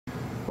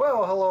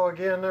Well, hello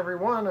again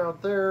everyone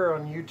out there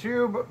on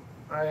YouTube.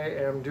 I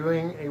am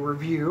doing a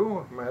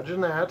review, imagine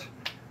that,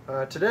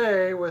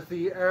 today with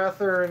the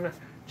Athearn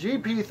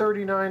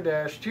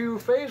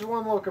GP39-2 Phase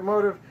 1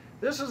 locomotive.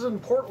 This is in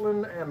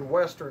Portland and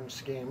Western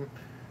scheme.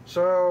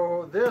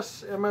 So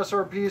this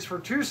MSRP is for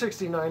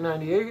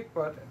 $269.98,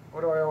 but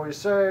what do I always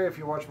say? If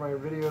you watch my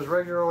videos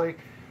regularly,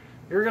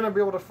 you're going to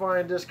be able to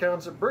find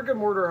discounts at brick and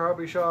mortar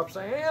hobby shops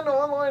and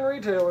online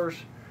retailers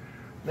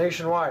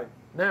nationwide.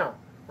 Now,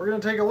 we're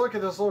going to take a look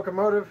at this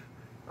locomotive.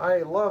 I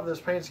love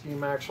this paint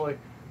scheme actually.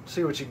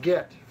 See what you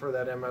get for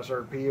that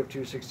MSRP of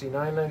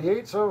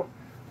 $269.98. So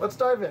let's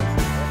dive in.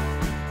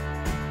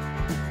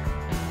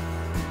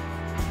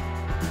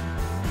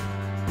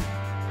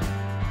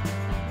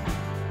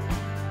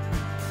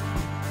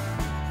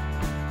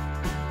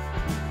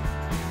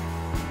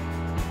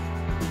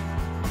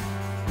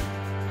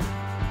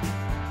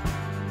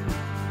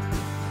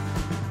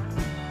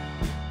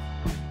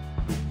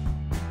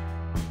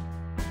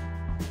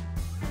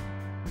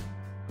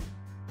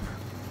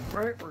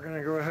 Right, we're going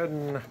to go ahead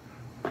and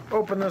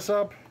open this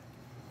up.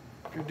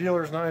 If your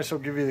dealer's nice, he'll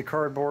give you the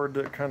cardboard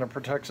that kind of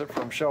protects it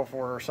from shelf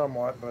wear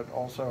somewhat, but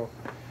also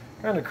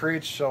kind of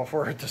creates shelf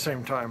wear at the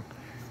same time.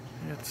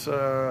 It's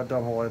a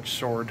double-edged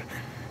sword.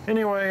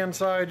 Anyway,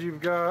 inside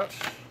you've got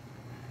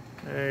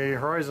a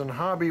Horizon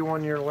Hobby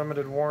 1-year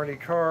limited warranty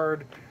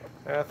card,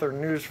 Athearn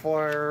news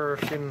flyer.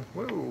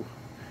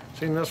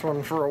 Seen this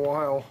one for a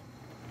while.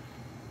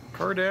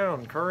 Car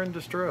down, car in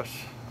distress.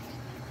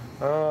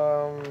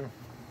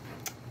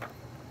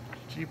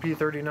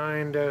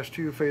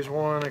 GP39-2 Phase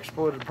 1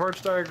 exploded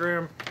parts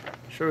diagram.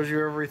 Shows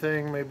you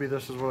everything. Maybe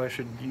this is what I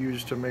should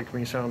use to make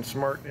me sound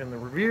smart in the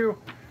review.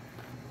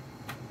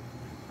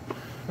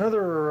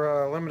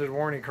 Another limited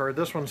warranty card.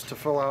 This one's to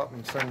fill out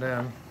and send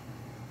in.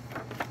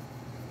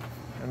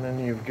 And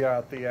then you've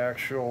got the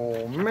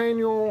actual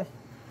manual.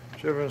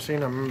 If you haven't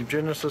seen a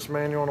Genesis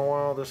manual in a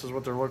while, this is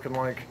what they're looking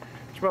like.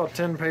 It's about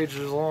 10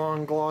 pages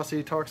long,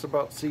 glossy, talks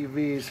about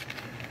CVs.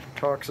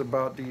 Talks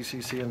about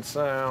DCC and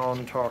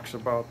sound, talks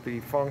about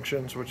the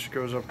functions, which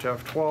goes up to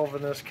F12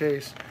 in this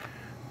case,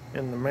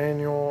 in the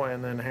manual,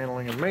 and then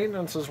handling and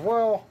maintenance as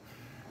well.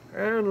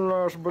 And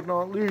last but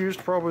not least,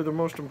 probably the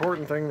most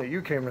important thing that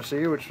you came to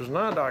see, which was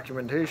not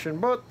documentation,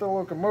 but the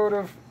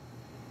locomotive,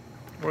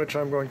 which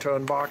I'm going to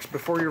unbox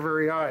before your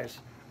very eyes.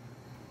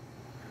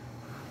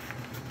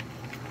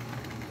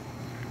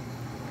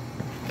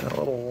 That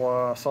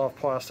little soft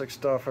plastic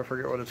stuff, I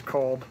forget what it's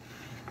called.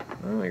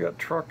 And they got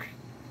truck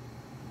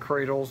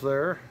cradles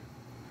there,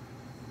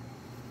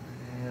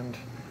 and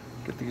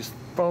get these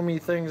foamy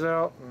things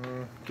out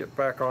and get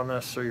back on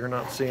this so you're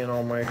not seeing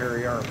all my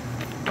hairy arm.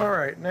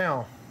 Alright,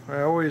 now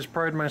I always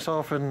pride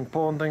myself in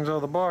pulling things out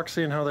of the box,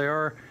 seeing how they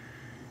are.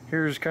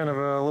 Here's kind of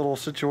a little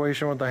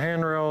situation with the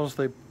handrails.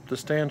 The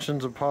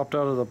stanchions have popped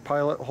out of the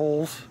pilot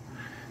holes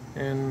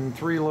in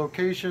 3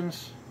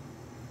 locations,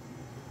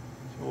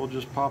 so we'll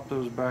just pop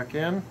those back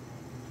in.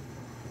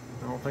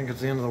 I don't think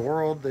it's the end of the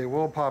world. They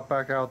will pop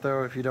back out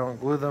though if you don't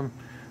glue them.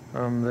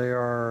 They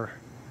are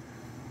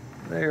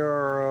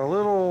a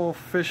little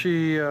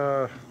fishy,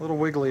 a little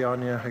wiggly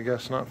on you, I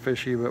guess. Not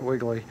fishy, but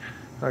wiggly.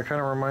 Kind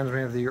of reminds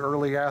me of the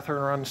early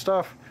Athearn run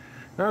stuff.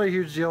 Not a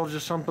huge deal,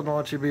 just something to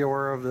let you be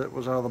aware of that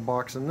was out of the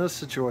box in this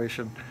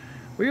situation.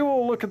 We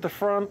will look at the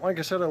front. Like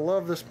I said, I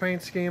love this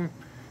paint scheme.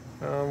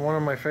 One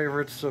of my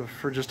favorites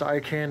for just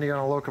eye candy on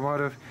a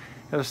locomotive.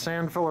 It has a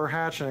sand filler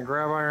hatch and a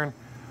grab iron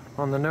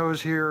on the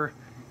nose here.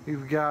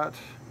 You've got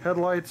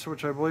headlights,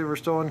 which I believe are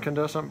still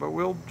incandescent, but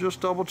we'll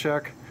just double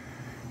check.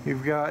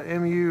 You've got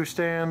MU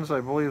stands, I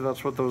believe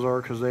that's what those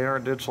are because they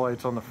aren't ditch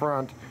lights on the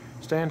front.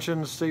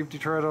 Stanchions, safety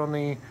tread on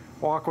the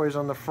walkways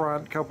on the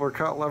front, coupler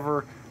cut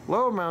lever,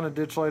 low mounted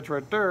ditch lights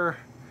right there.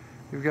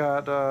 You've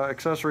got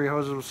accessory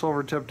hoses with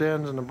silver tipped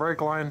ends and the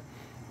brake line,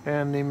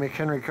 and the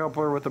McHenry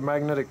coupler with the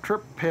magnetic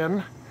trip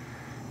pin.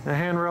 The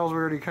handrails we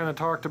already kind of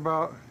talked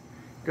about.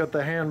 You've got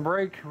the hand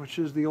brake, which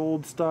is the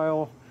old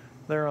style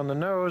there on the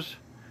nose.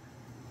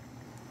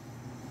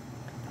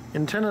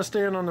 Antenna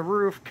stand on the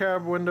roof,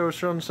 cab window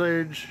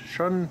shades.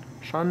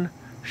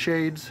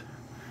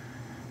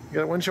 You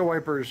got windshield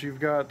wipers.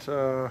 You've got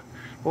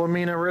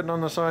Wilhelmina written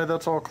on the side.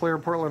 That's all clear.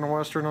 Portland and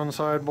Western on the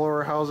side.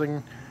 Blower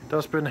housing,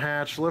 dustbin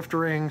hatch, lift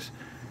rings,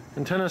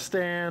 antenna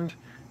stand,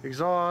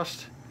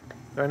 exhaust,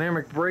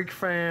 dynamic brake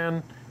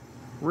fan,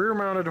 rear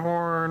mounted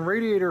horn,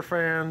 radiator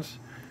fans,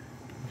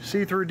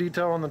 see-through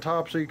detail on the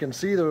top so you can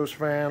see those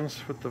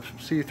fans with the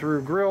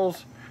see-through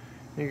grills.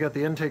 You got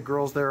the intake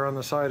grills there on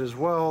the side as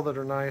well that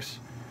are nice.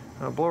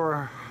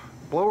 Blower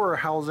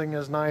housing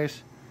is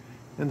nice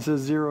and says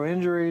 0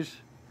 injuries.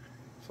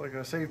 It's like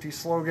a safety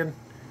slogan.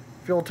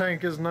 Fuel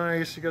tank is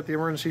nice. You got the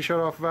emergency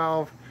shutoff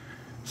valve,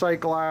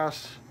 sight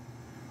glass.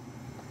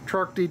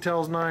 Truck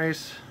detail's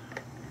nice.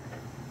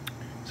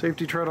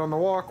 Safety tread on the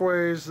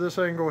walkways. This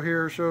angle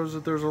here shows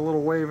that there's a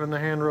little wave in the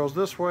handrails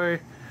this way,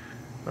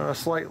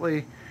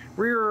 slightly.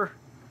 Rear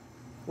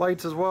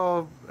lights as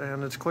well,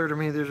 and it's clear to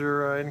me these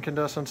are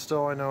incandescent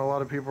still. I know a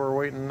lot of people are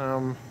waiting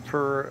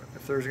for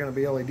if there's going to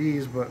be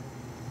LEDs, but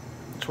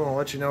Just want to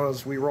let you know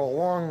as we roll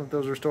along that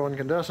those are still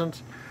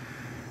incandescents.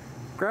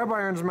 Grab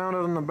irons mounted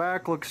on the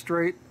back look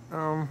straight.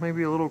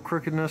 Maybe a little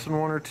crookedness in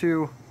one or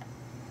two.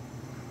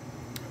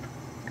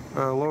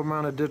 Low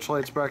mounted ditch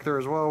lights back there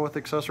as well with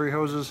accessory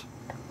hoses.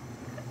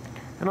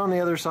 And on the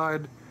other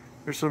side,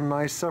 there's some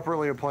nice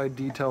separately applied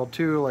detail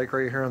too, like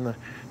right here on the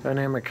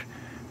dynamic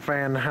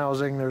fan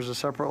housing. There's a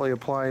separately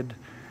applied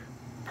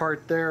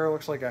part there.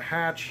 Looks like a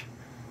hatch.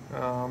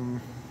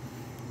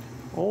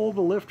 All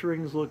the lift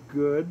rings look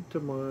good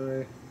to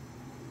my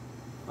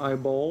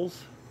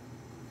eyeballs.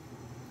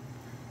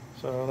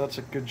 So that's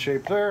a good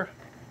shape there.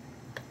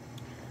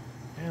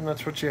 And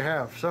that's what you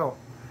have. So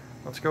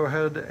let's go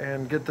ahead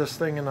and get this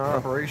thing in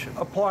operation.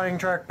 Applying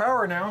track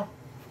power now.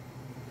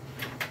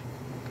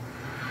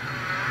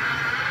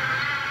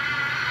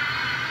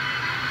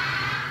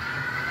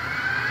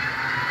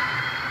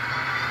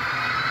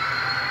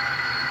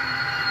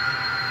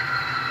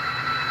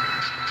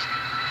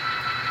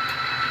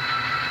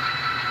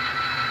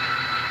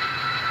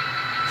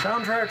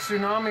 Soundtraxx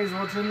Tsunami is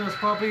what's in this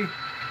puppy.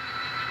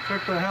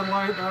 Check the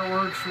headlight, that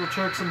works. We'll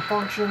check some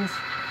functions.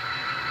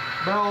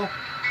 Bell.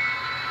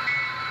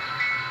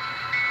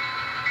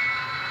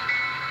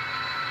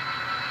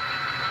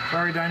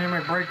 Sorry,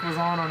 dynamic brake was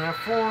on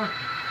F4,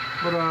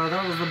 but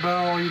that was the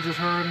bell you just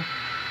heard.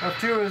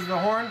 F2 is the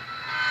horn.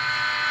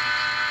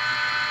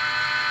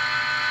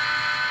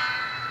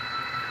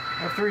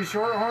 F3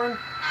 short horn.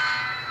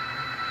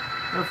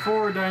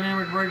 F4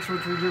 dynamic brakes,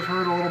 which we just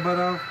heard a little bit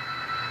of.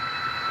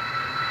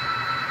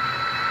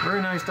 Very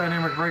nice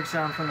dynamic brake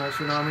sound from that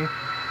Tsunami.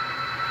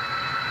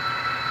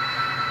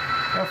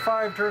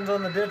 F5 turns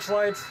on the ditch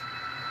lights.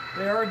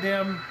 They are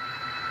dim,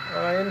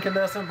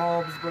 incandescent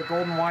bulbs, but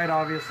golden white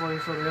obviously,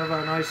 so they have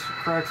a nice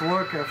correct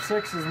look.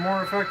 F6 is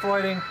more effect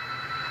lighting,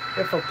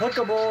 if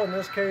applicable. In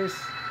this case,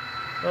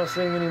 not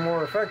seeing any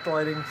more effect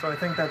lighting, so I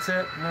think that's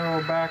it. No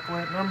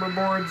backlit number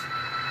boards.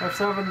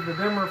 F7 is the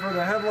dimmer for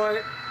the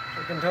headlight.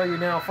 I can tell you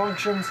now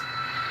functions.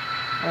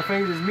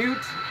 F8 is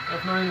mute.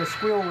 F9 is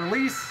squeal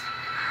release.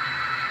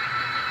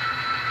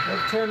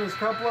 F10 is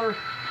coupler.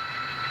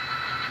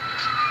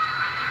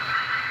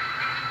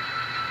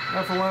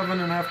 F11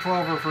 and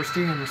F12 are for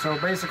steam. So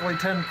basically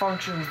 10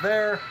 functions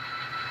there.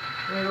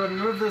 I'm going to go ahead and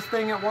move this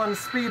thing at one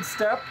speed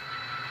step.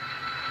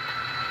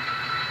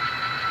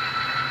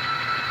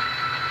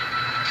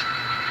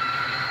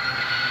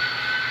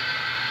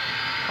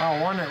 Oh,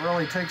 one that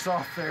really takes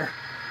off there.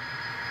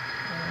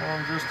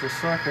 Hold on just a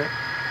second.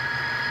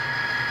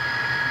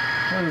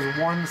 That is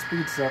one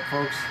speed step,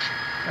 folks.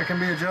 That can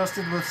be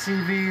adjusted with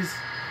CVs.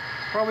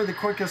 Probably the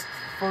quickest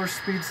first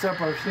speed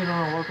step I've seen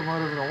on a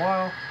locomotive in a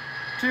while.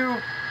 2,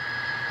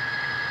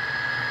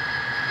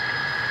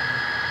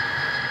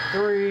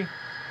 3,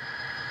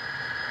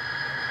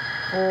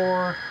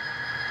 4,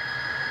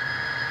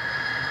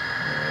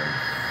 and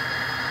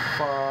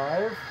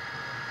 5.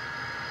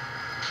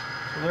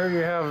 So there you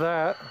have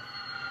that.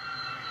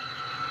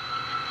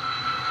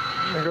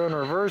 I'm going to go in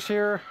reverse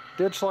here.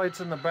 Ditch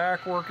lights in the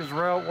back work as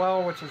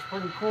well, which is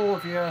pretty cool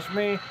if you ask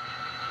me.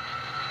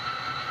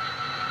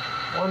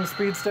 One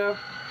speed step.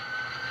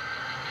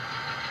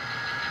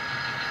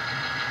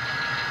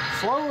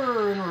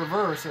 Slower in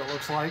reverse, it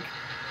looks like.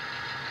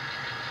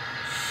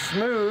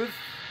 Smooth.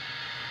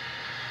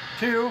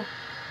 2,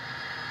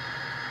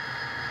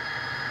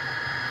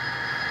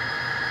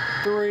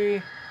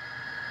 3.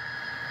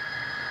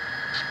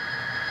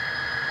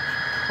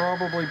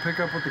 Probably pick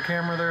up with the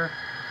camera there.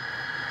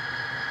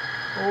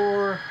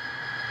 4.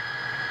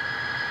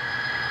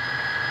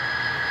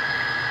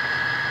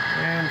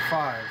 And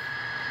 5.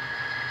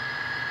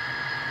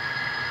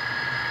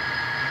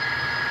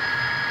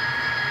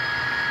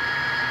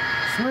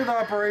 Smooth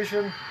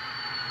operation.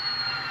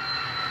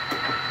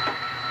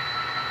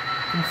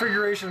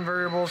 Configuration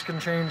variables can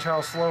change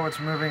how slow it's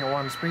moving at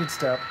one speed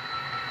step.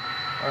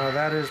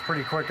 That is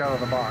pretty quick out of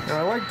the box. Now,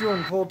 I like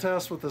doing pull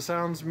tests with the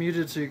sounds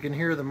muted so you can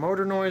hear the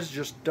motor noise.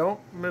 Just don't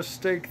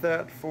mistake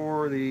that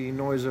for the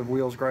noise of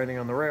wheels grinding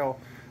on the rail.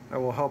 I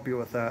will help you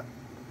with that.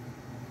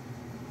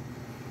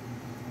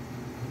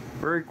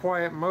 Very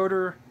quiet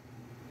motor.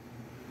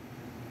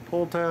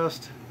 Pull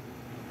test.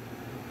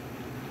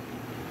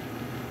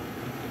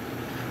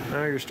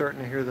 Now you're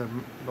starting to hear the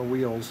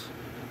wheels.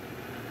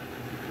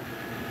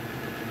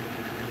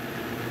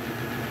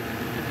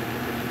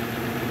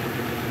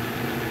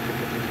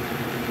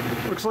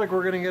 Looks like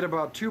we're going to get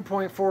about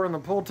 2.4 in the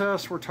pull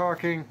test. We're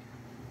talking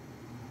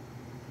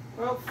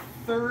about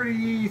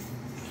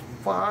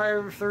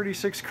 35,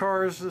 36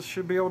 cars. This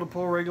should be able to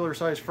pull regular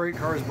size freight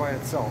cars by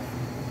itself.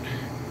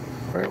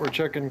 Alright, we're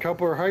checking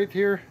coupler height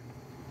here.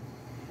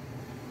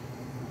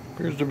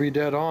 Appears to be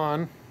dead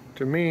on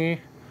to me.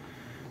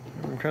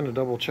 I'm kind of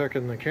double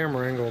checking the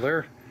camera angle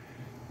there.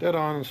 Dead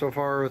on so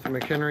far with the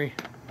McHenry.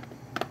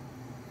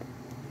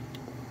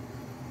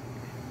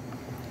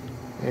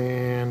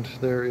 And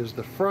there is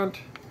the front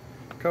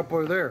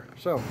coupler there.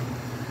 So,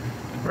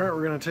 alright,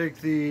 we're going to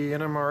take the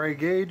NMRA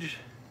gauge,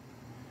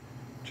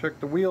 check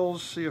the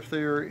wheels, see if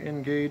they are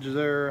engaged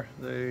there.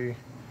 They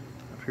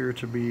appear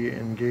to be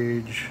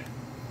engaged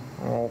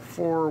all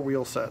 4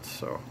 wheel sets.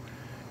 So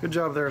good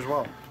job there as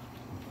well.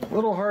 A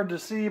little hard to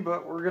see,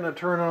 but we're going to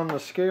turn on the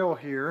scale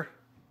here.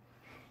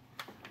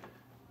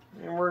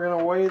 And we're going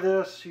to weigh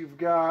this. You've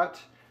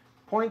got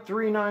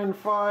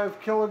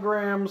 0.395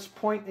 kilograms,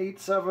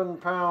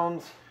 0.87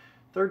 pounds,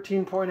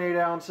 13.8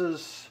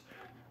 ounces,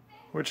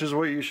 which is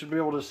what you should be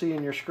able to see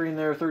in your screen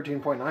there.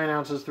 13.9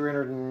 ounces,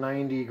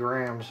 390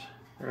 grams,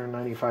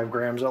 395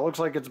 grams. It looks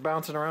like it's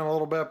bouncing around a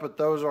little bit, but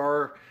those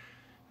are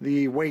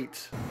the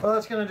weights. Well,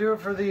 that's going to do it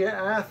for the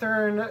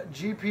Athearn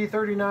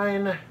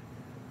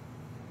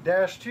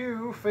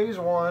GP39-2 Phase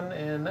 1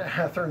 in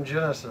Athearn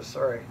Genesis.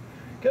 Sorry.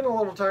 Getting a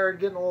little tired,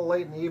 getting a little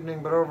late in the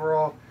evening, but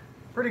overall,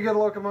 pretty good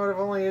locomotive.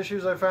 Only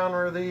issues I found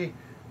were the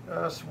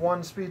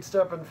one speed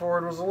stepping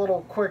forward was a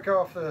little quick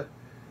off the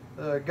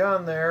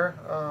gun there.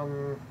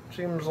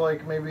 Seems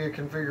like maybe a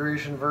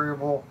configuration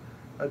variable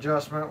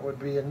adjustment would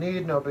be a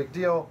need, no big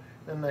deal.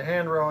 And the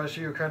handrail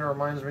issue kind of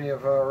reminds me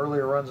of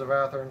earlier runs of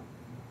Athearn.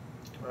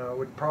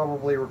 Would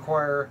probably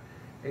require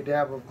a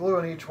dab of glue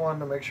in each one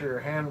to make sure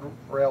your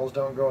handrails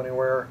don't go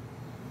anywhere,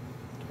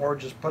 or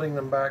just putting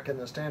them back in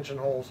the stanchion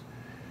holes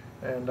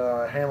and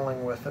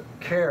handling with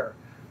care.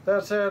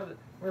 That said,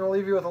 I'm going to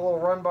leave you with a little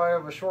run-by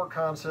of a short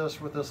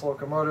consist with this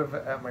locomotive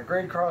at my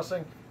grade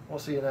crossing. We'll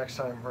see you next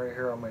time right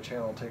here on my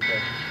channel. Take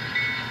care.